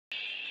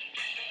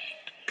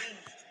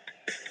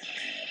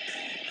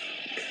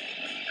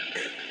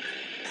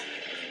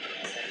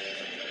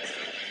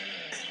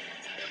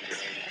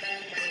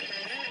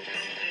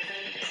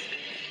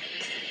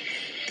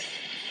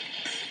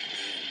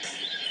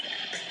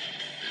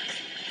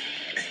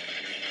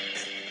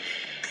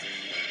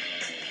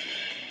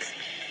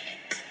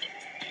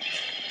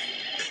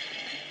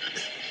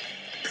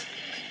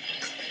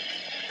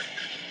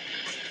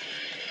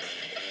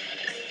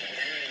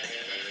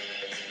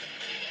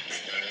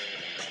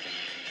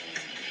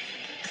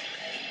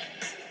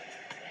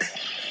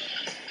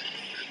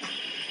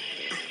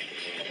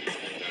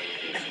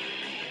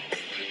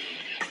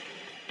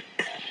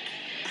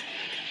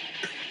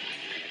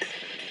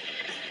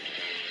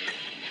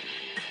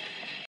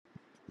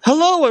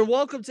Hello and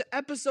welcome to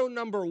episode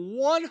number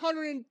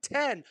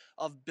 110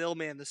 of Bill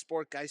Man, the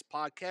Sport Guys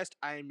podcast.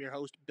 I am your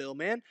host, Bill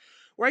Man,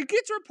 where I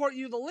get to report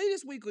you the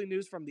latest weekly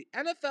news from the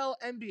NFL,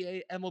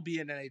 NBA,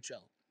 MLB, and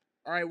NHL.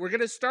 All right, we're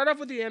going to start off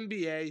with the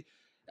NBA,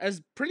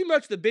 as pretty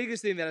much the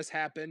biggest thing that has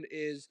happened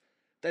is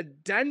the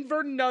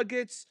Denver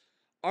Nuggets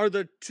are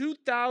the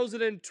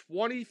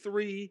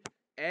 2023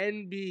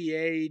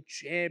 NBA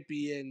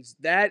champions.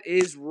 That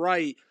is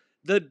right.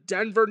 The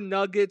Denver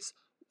Nuggets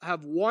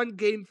have won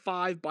Game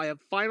 5 by a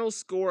final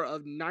score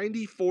of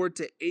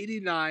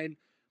 94-89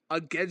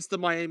 against the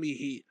Miami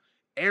Heat.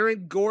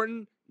 Aaron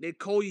Gordon,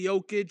 Nikola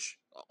Jokic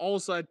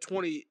also had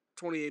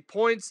 28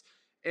 points.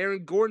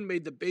 Aaron Gordon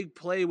made the big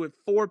play with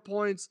 4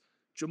 points.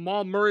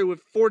 Jamal Murray with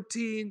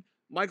 14.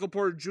 Michael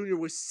Porter Jr.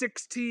 with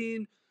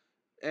 16.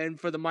 And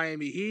for the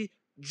Miami Heat,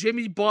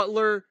 Jimmy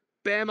Butler,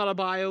 Bam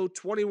Adebayo,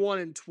 21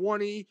 and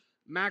 20.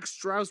 Max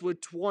Strus with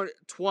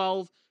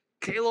 12.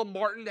 Caleb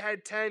Martin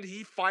had 10.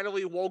 He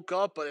finally woke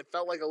up, but it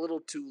felt like a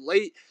little too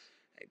late.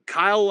 And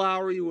Kyle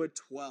Lowry with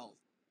 12.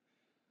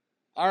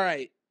 All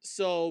right,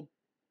 so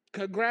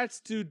congrats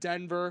to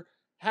Denver.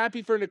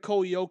 Happy for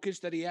Nikola Jokic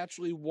that he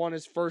actually won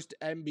his first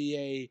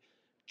NBA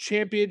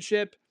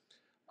championship.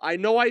 I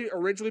know I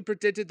originally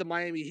predicted the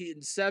Miami Heat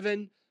in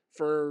 7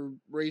 for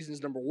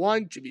reasons number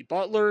 1, Jimmy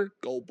Butler,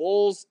 go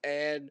Bulls,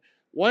 and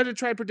wanted to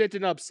try and predict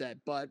an upset,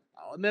 but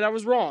I'll admit I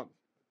was wrong.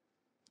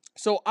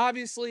 So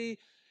obviously,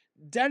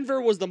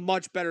 Denver was the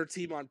much better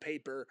team on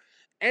paper,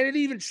 and it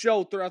even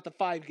showed throughout the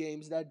 5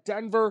 games that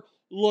Denver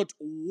looked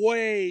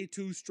way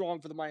too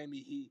strong for the Miami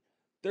Heat.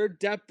 Their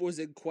depth was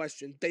in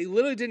question. They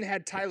literally didn't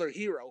have Tyler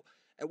Hero,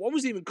 and what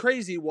was even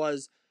crazy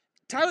was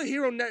Tyler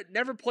Hero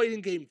never played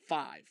in Game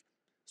 5.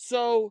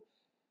 So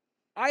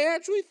I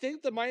actually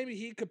think the Miami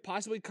Heat could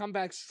possibly come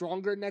back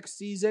stronger next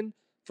season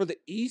for the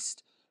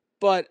East,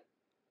 but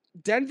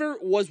Denver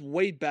was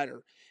way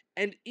better.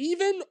 And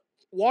even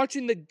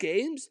watching the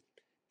games,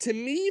 to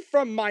me,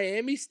 from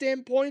Miami's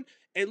standpoint,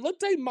 it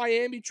looked like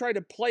Miami tried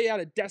to play out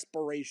of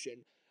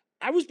desperation.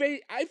 I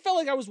felt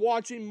like I was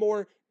watching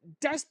more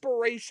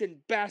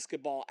desperation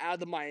basketball out of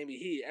the Miami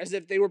Heat, as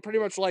if they were pretty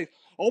much like,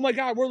 oh my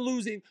God, we're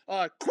losing,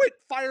 quick,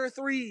 fire a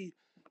three.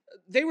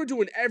 They were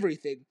doing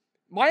everything.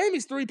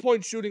 Miami's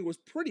three-point shooting was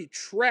pretty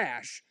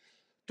trash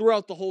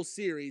throughout the whole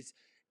series.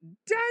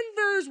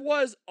 Denver's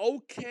was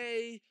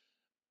okay.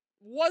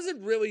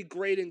 Wasn't really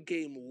great in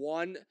game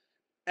 1.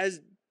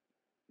 As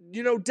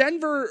you know,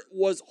 Denver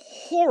was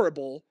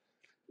horrible.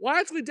 Well,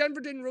 actually, Denver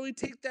didn't really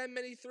take that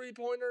many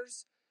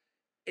three-pointers.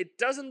 It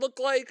doesn't look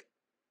like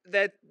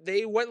that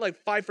they went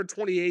like 5 for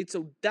 28,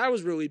 so that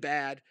was really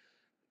bad.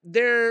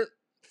 Their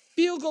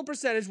field goal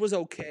percentage was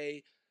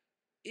okay.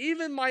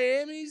 Even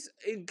Miami's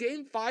in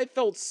Game 5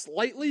 felt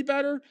slightly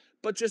better,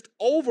 but just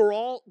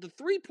overall, the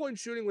three-point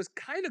shooting was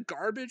kind of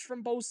garbage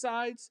from both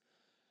sides.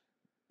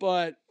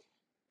 But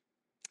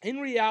in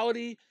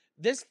reality,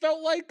 this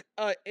felt like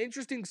an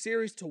interesting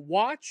series to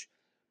watch.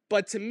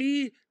 But to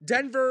me,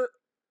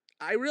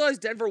 I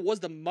realized Denver was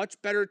the much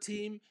better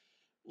team,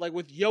 like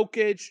with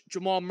Jokic,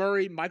 Jamal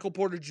Murray, Michael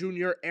Porter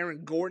Jr.,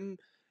 Aaron Gordon.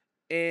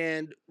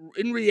 And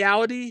in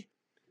reality,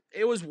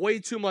 it was way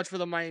too much for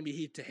the Miami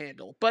Heat to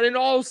handle. But in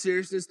all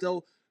seriousness,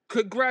 though,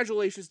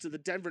 congratulations to the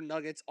Denver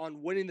Nuggets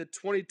on winning the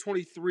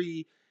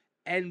 2023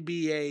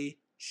 NBA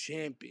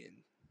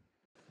champion.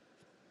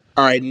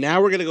 All right,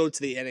 now we're going to go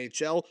to the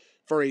NHL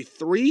for a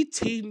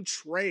 3-team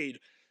trade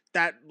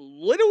that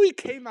literally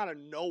came out of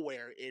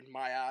nowhere in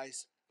my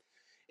eyes.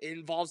 It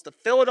involves the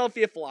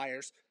Philadelphia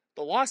Flyers,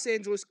 the Los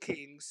Angeles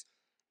Kings,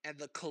 and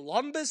the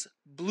Columbus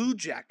Blue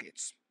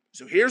Jackets.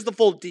 So here's the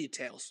full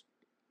details.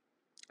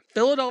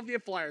 Philadelphia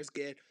Flyers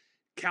get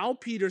Cal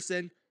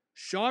Peterson,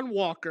 Sean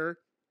Walker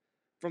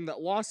from the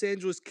Los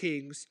Angeles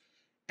Kings,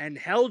 and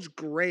Helge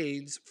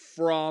Grains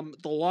from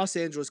the Los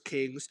Angeles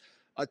Kings,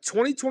 a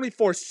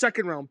 2024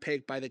 second-round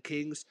pick by the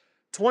Kings,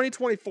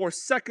 2024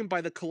 second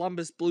by the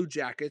Columbus Blue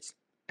Jackets,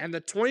 and the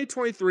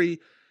 2023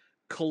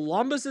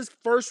 Columbus's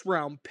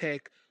first-round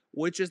pick,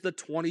 which is the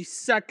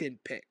 22nd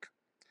pick.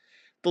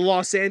 The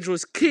Los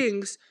Angeles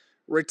Kings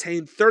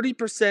retain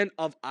 30%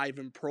 of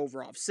Ivan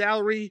Provorov's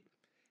salary,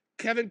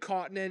 Kevin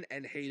Kotkaniemi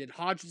and Hayden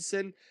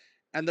Hodgson,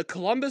 and the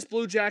Columbus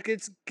Blue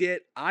Jackets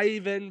get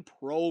Ivan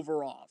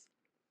Provorov.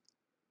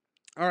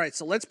 All right,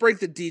 so let's break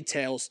the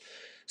details.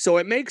 So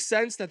it makes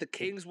sense that the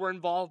Kings were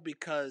involved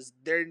because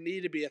there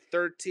needed to be a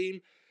third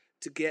team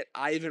to get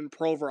Ivan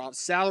Provorov's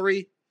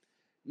salary.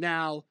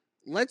 Now,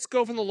 let's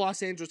go from the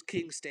Los Angeles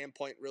Kings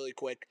standpoint really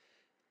quick.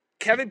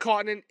 Kevin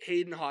Kotkaniemi,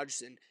 Hayden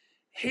Hodgson.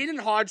 Hayden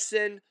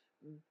Hodgson,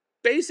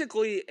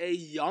 basically a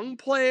young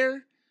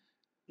player.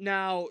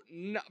 Now,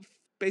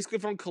 basically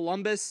from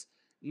Columbus,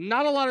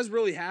 not a lot has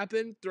really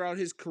happened throughout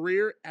his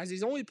career, as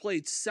he's only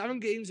played 7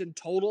 games in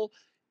total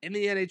in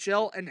the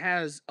NHL and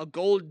has a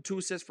goal and 2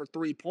 assists for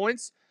 3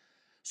 points.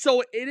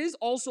 So it is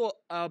also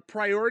a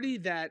priority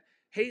that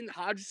Hayden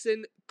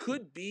Hodgson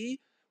could be.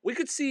 We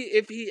could see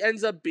if he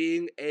ends up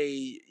being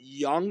a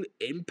young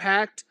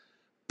impact,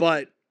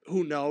 but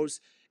who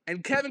knows.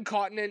 And Kevin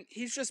Cottonen,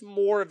 he's just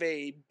more of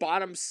a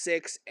bottom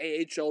six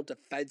AHL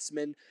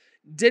defenseman.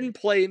 Didn't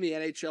play in the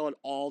NHL at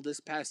all this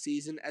past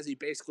season, as he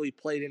basically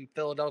played in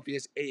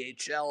Philadelphia's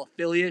AHL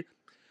affiliate,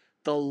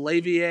 the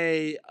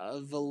Levier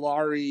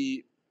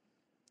Villari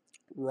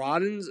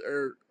Rodens,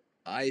 or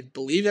I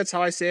believe that's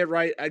how I say it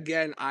right.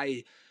 Again,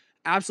 I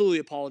absolutely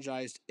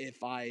apologized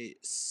if I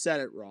said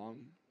it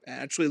wrong.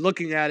 Actually,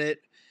 looking at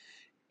it,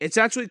 it's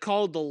actually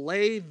called the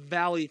Lehigh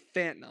Valley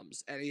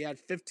Phantoms, and he had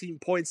 15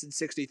 points in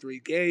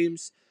 63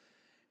 games.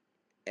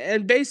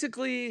 And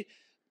basically,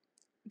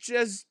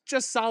 just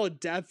solid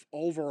depth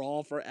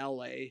overall for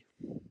LA.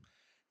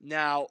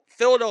 Now,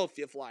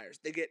 Philadelphia Flyers,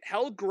 they get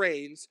Hal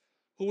Grains,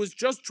 who was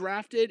just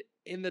drafted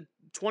in the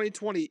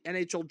 2020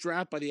 NHL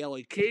draft by the LA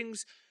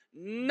Kings.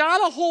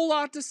 Not a whole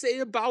lot to say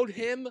about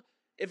him,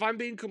 if I'm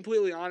being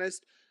completely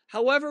honest.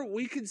 However,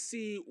 we can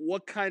see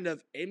what kind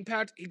of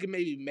impact he can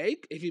maybe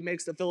make if he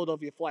makes the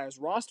Philadelphia Flyers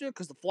roster,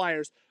 because the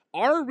Flyers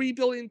are a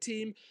rebuilding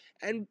team,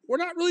 and we're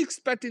not really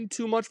expecting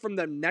too much from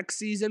them next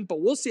season,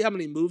 but we'll see how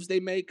many moves they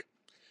make.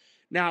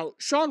 Now,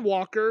 Sean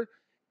Walker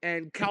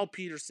and Cal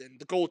Peterson,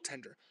 the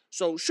goaltender.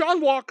 So,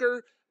 Sean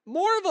Walker,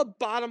 more of a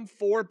bottom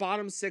four,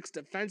 bottom six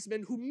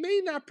defenseman who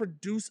may not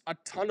produce a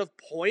ton of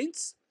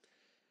points,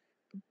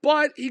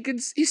 but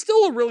he's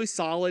still a really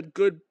solid,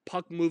 good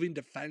puck moving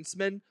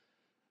defenseman.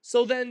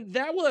 So then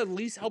that will at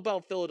least help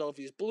out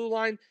Philadelphia's blue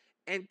line.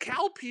 And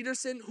Cal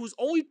Peterson, who's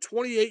only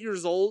 28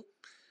 years old,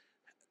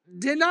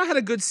 did not have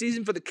a good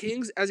season for the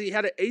Kings, as he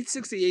had an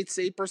 868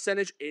 save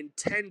percentage in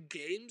 10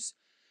 games.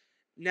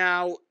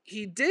 Now,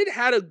 he did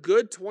had a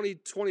good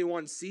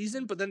 2021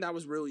 season, but then that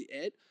was really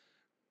it.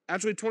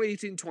 Actually,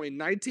 2018,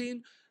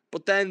 2019,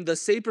 but then the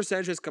save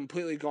percentage has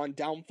completely gone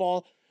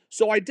downfall.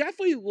 So I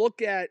definitely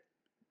look at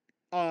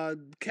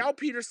Cal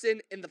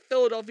Peterson in the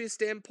Philadelphia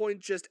standpoint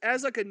just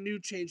as like a new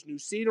change, new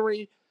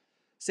scenery.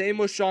 Same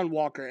with Sean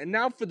Walker. And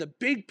now for the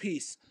big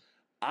piece,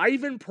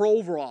 Ivan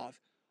Provorov.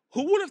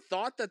 Who would have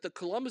thought that the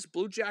Columbus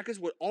Blue Jackets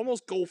would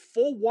almost go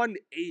full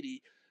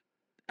 180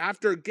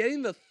 after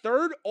getting the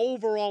third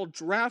overall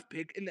draft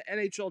pick in the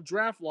NHL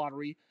draft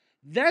lottery?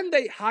 Then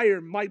they hire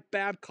Mike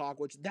Babcock,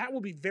 which that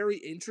will be very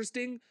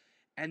interesting.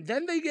 And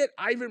then they get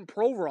Ivan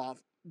Provorov.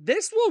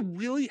 This will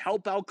really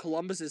help out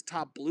Columbus's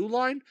top blue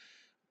line.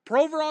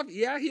 Provorov,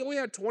 yeah, he only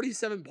had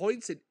 27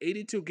 points in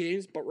 82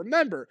 games, but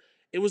remember,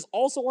 it was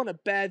also on a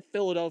bad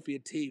Philadelphia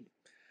team.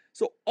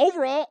 So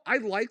overall, I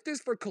like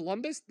this for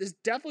Columbus. This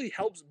definitely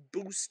helps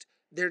boost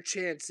their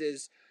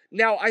chances.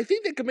 Now, I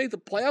think they can make the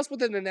playoffs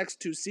within the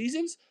next 2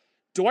 seasons.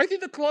 Do I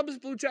think the Columbus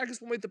Blue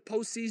Jackets will make the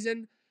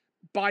postseason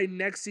by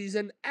next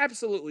season?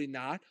 Absolutely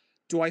not.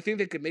 Do I think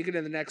they could make it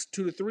in the next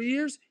 2 to 3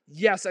 years?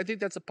 Yes, I think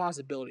that's a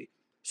possibility.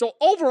 So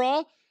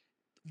overall,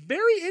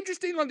 very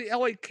interesting on the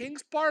LA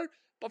Kings part,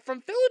 but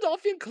from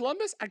Philadelphia and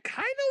Columbus, I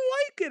kind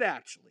of like it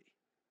actually,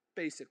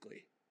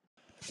 basically.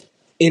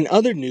 In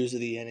other news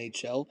of the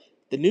NHL,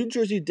 the New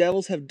Jersey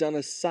Devils have done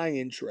a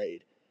sign-in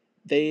trade.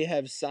 They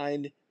have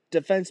signed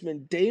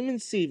defenseman Damon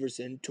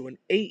Severson to an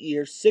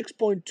 8-year,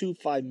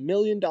 $6.25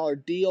 million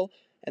deal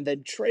and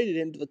then traded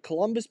him to the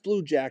Columbus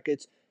Blue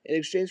Jackets in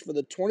exchange for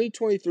the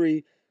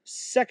 2023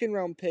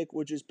 second-round pick,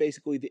 which is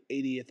basically the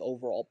 80th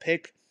overall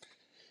pick.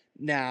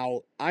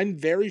 Now, I'm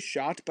very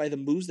shocked by the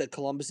moves that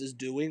Columbus is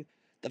doing.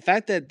 The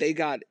fact that they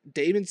got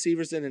Damon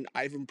Severson and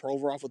Ivan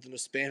Provorov within a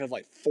span of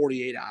like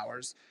 48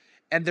 hours.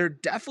 And they're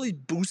definitely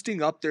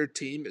boosting up their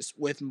team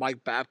with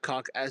Mike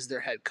Babcock as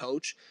their head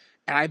coach.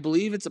 And I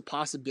believe it's a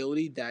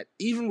possibility that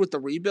even with the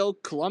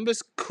rebuild,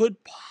 Columbus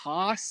could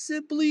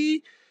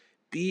possibly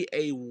be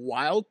a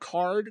wild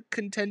card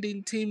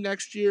contending team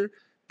next year.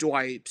 Do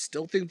I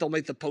still think they'll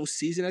make the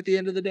postseason at the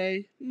end of the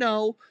day?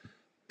 No.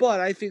 But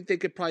I think they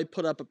could probably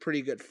put up a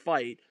pretty good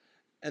fight,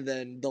 and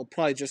then they'll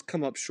probably just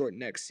come up short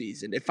next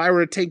season. If I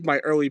were to take my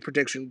early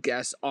prediction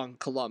guess on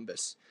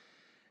Columbus.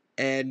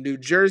 And New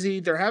Jersey,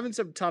 they're having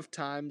some tough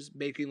times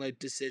making like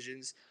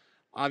decisions.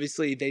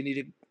 Obviously, they need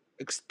to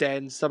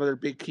extend some of their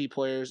big key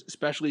players,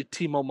 especially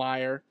Timo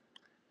Meier.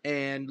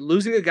 And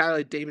losing a guy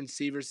like Damon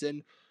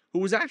Severson, who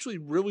was actually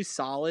really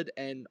solid,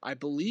 and I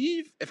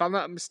believe, if I'm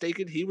not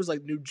mistaken, he was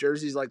like New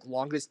Jersey's like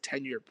longest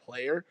tenure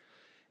player.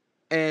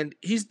 And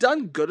he's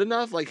done good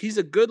enough. Like, he's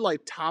a good,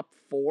 like, top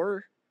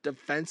 4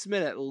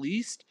 defenseman at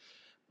least.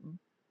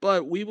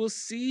 But we will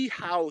see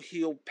how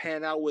he'll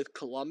pan out with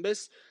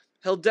Columbus.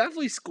 He'll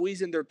definitely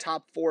squeeze in their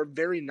top 4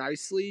 very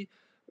nicely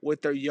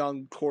with their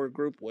young core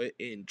group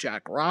in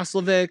Jack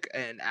Roslovic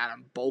and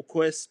Adam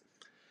Boqvist.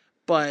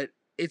 But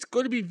it's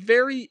going to be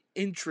very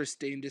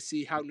interesting to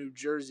see how New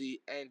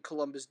Jersey and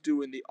Columbus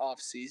do in the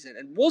offseason.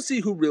 And we'll see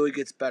who really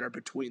gets better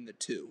between the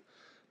two.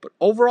 But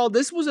overall,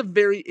 this was a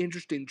very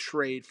interesting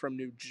trade from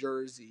New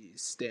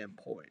Jersey's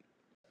standpoint.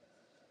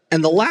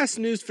 And the last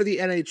news for the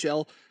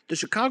NHL, the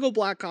Chicago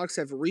Blackhawks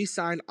have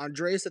re-signed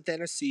Andreas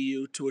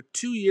Athanasiou to a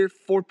 2-year,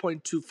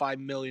 $4.25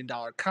 million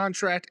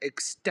contract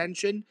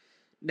extension.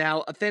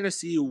 Now,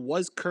 Athanasiou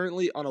was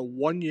currently on a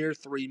 1-year,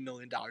 $3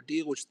 million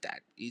deal, which that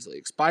easily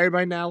expired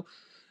by now.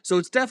 So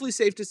it's definitely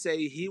safe to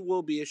say he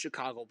will be a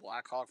Chicago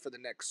Blackhawk for the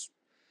next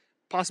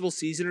possible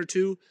season or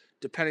two,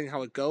 depending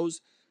how it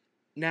goes.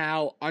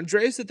 Now,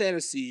 Andreas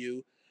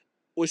Athanasiou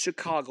with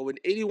Chicago in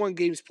 81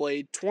 games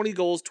played, 20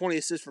 goals, 20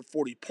 assists for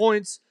 40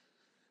 points.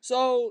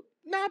 So,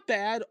 not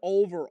bad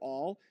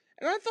overall.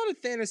 And I thought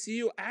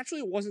Athanasiou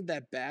actually wasn't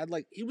that bad.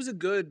 Like, he was a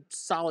good,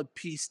 solid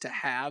piece to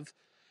have.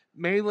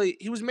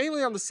 He was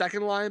mainly on the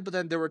second line, but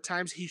then there were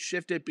times he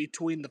shifted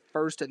between the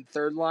first and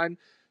third line.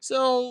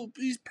 So,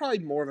 he's probably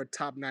more of a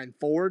top 9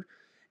 forward.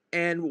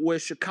 And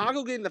with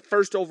Chicago getting the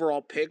first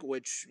overall pick,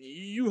 which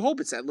you hope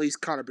it's at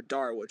least Connor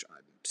Bedard, which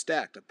I'm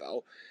stacked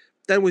about.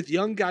 Then with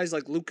young guys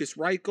like Lucas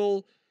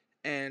Reichel,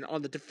 and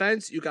on the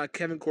defense, you got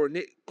Kevin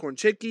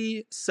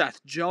Kornchicki,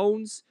 Seth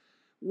Jones,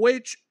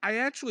 which I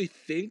actually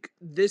think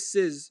this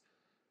is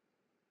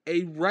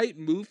a right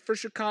move for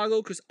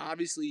Chicago because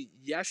obviously,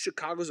 yes,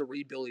 Chicago's a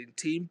rebuilding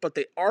team, but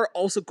they are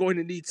also going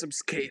to need some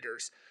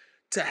skaters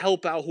to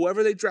help out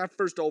whoever they draft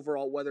first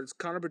overall, whether it's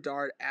Connor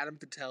Bedard, Adam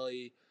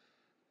Patelli,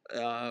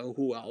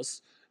 who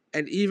else?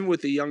 And even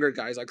with the younger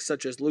guys, like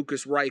such as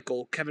Lucas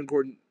Reichel, Kevin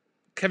Kornchicki.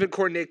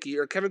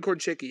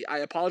 I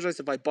apologize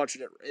if I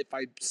butchered it, if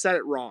I said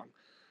it wrong,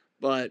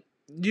 but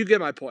you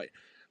get my point.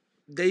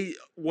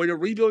 When a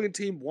rebuilding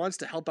team wants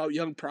to help out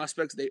young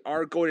prospects, they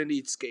are going to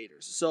need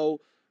skaters.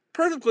 So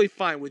perfectly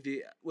fine with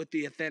the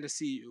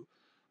Athanasiou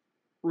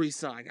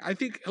re-sign. I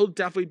think he'll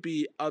definitely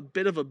be a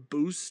bit of a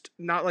boost,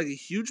 not like a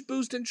huge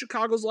boost in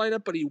Chicago's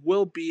lineup, but he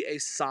will be a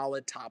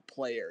solid top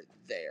player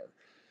there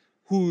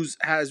who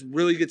has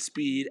really good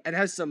speed and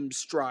has some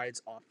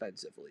strides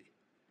offensively.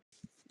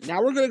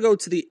 Now we're going to go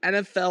to the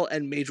NFL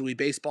and Major League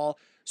Baseball.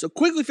 So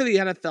quickly for the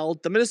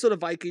NFL, the Minnesota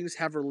Vikings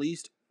have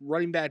released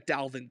running back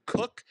Dalvin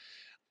Cook.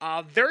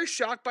 Very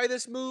shocked by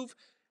this move.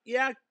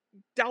 Yeah,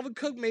 Dalvin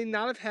Cook may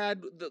not have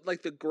had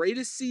the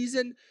greatest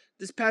season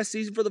this past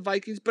season for the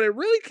Vikings, but it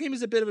really came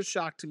as a bit of a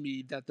shock to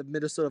me that the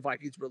Minnesota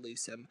Vikings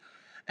release him.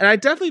 And I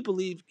definitely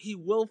believe he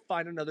will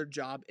find another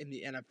job in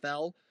the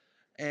NFL.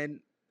 And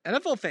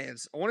NFL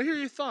fans, I want to hear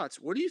your thoughts.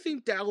 Which team do you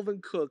think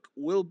Dalvin Cook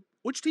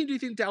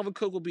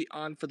will be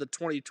on for the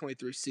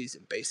 2023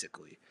 season,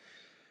 basically?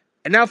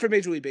 And now for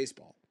Major League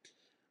Baseball.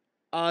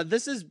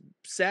 This is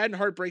sad and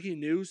heartbreaking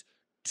news.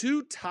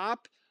 2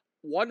 top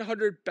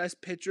 100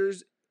 best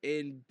pitchers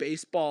in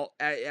baseball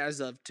as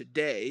of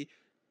today,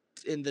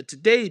 in the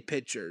today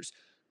pitchers,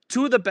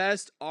 2 of the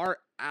best are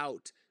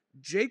out.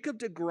 Jacob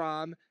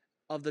degrom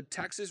of the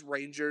Texas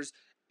Rangers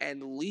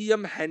and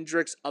Liam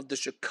Hendriks of the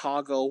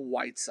Chicago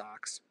White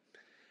Sox.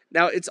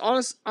 Now, it's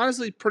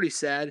honestly pretty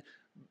sad.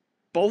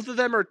 Both of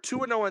them are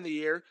 2-0 in the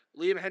year.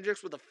 Liam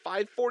Hendriks with a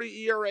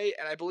 5.40 ERA,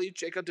 and I believe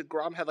Jacob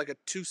degrom had like a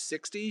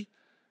 2.60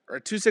 or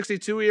a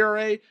 2.62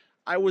 ERA.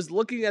 I was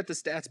looking at the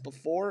stats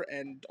before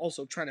and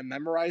also trying to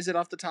memorize it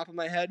off the top of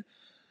my head.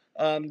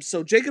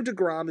 So Jacob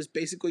degrom is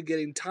basically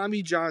getting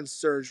Tommy John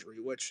surgery,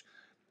 which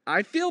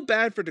I feel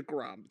bad for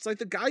degrom. It's like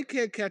the guy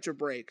can't catch a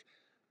break.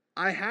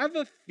 I have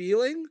a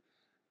feeling.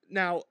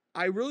 Now,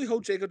 I really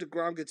hope Jacob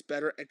degrom gets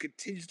better and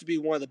continues to be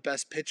one of the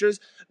best pitchers,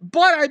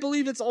 but I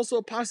believe it's also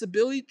a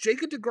possibility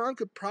Jacob degrom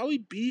could probably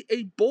be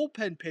a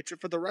bullpen pitcher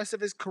for the rest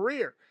of his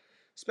career,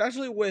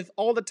 especially with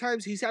all the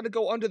times he's had to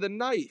go under the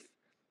knife,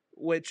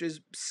 which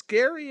is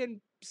scary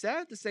and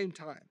sad at the same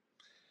time.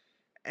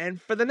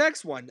 And for the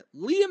next one,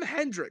 Liam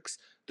Hendriks.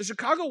 The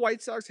Chicago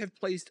White Sox have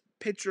placed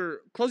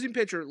closing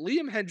pitcher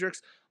Liam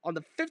Hendriks on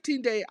the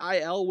 15-day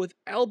IL with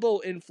elbow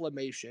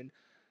inflammation.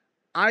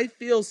 I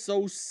feel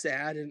so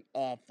sad and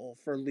awful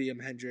for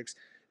Liam Hendriks.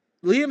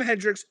 Liam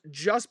Hendriks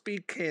just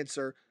beat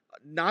cancer,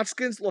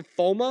 Hodgkin's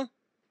lymphoma,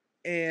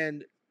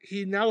 and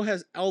he now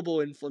has elbow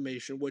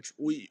inflammation, which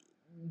we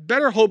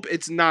better hope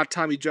it's not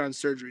Tommy John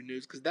surgery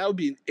news, because that would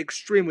be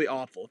extremely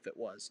awful if it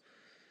was.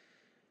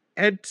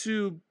 And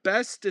to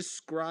best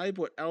describe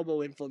what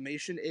elbow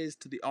inflammation is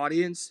to the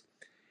audience,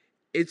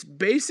 it's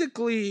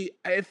basically,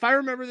 if I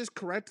remember this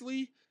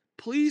correctly,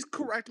 please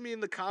correct me in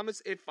the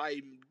comments if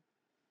I'm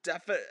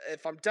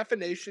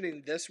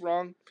definitioning this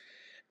wrong.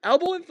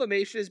 Elbow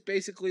inflammation is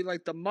basically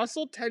like the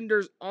muscle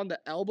tenders on the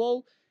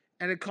elbow,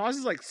 and it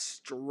causes like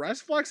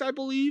stress flex, I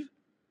believe,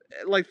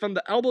 like from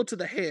the elbow to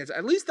the hands.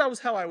 At least that was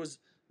how I was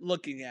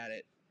looking at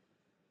it.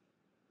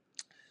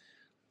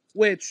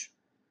 Which,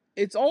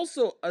 it's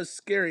also a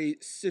scary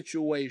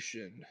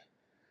situation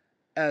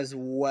as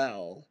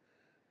well.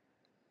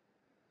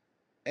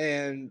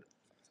 And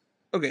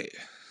okay,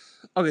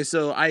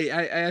 so I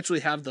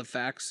actually have the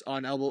facts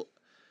on elbow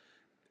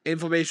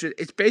inflammation.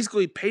 It's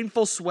basically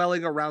painful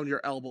swelling around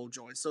your elbow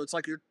joint. So it's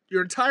like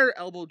your entire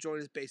elbow joint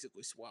is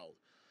basically swelled.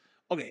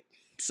 Okay,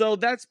 so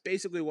that's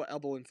basically what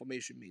elbow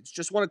inflammation means.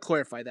 Just want to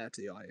clarify that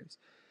to the audience.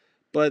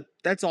 But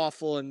that's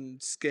awful and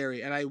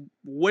scary, and I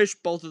wish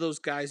both of those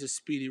guys a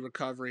speedy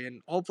recovery,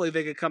 and hopefully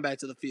they can come back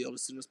to the field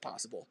as soon as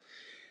possible.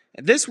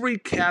 And this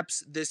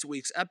recaps this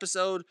week's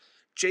episode.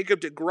 Jacob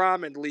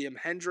degrom and Liam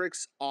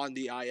Hendriks on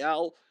the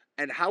IL,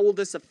 and how will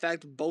this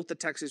affect both the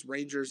Texas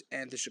Rangers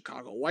and the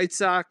Chicago White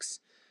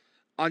Sox?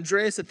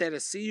 Andreas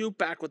Athanasiou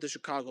back with the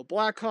Chicago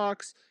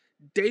Blackhawks.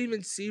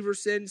 Damon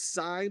Severson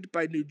signed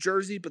by New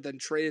Jersey but then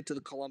traded to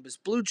the Columbus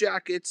Blue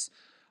Jackets.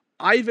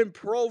 Ivan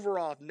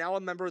Provorov, now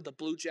a member of the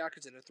Blue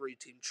Jackets in a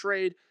 3-team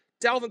trade.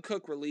 Dalvin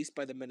Cook released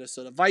by the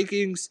Minnesota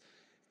Vikings.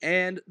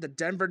 And the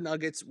Denver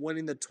Nuggets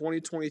winning the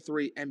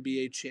 2023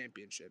 NBA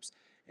championships.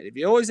 And if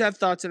you always have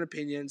thoughts and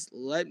opinions,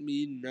 let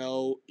me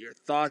know your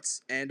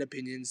thoughts and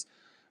opinions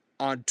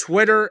on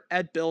Twitter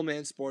at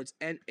BillmanSports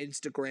and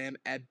Instagram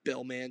at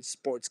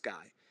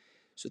BillmanSportsGuy.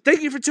 So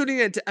thank you for tuning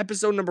in to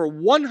episode number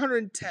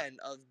 110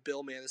 of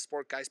Billman the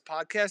Sport Guys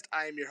podcast.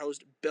 I am your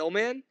host,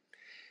 Billman.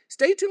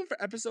 Stay tuned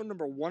for episode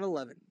number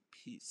 111.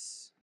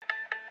 Peace.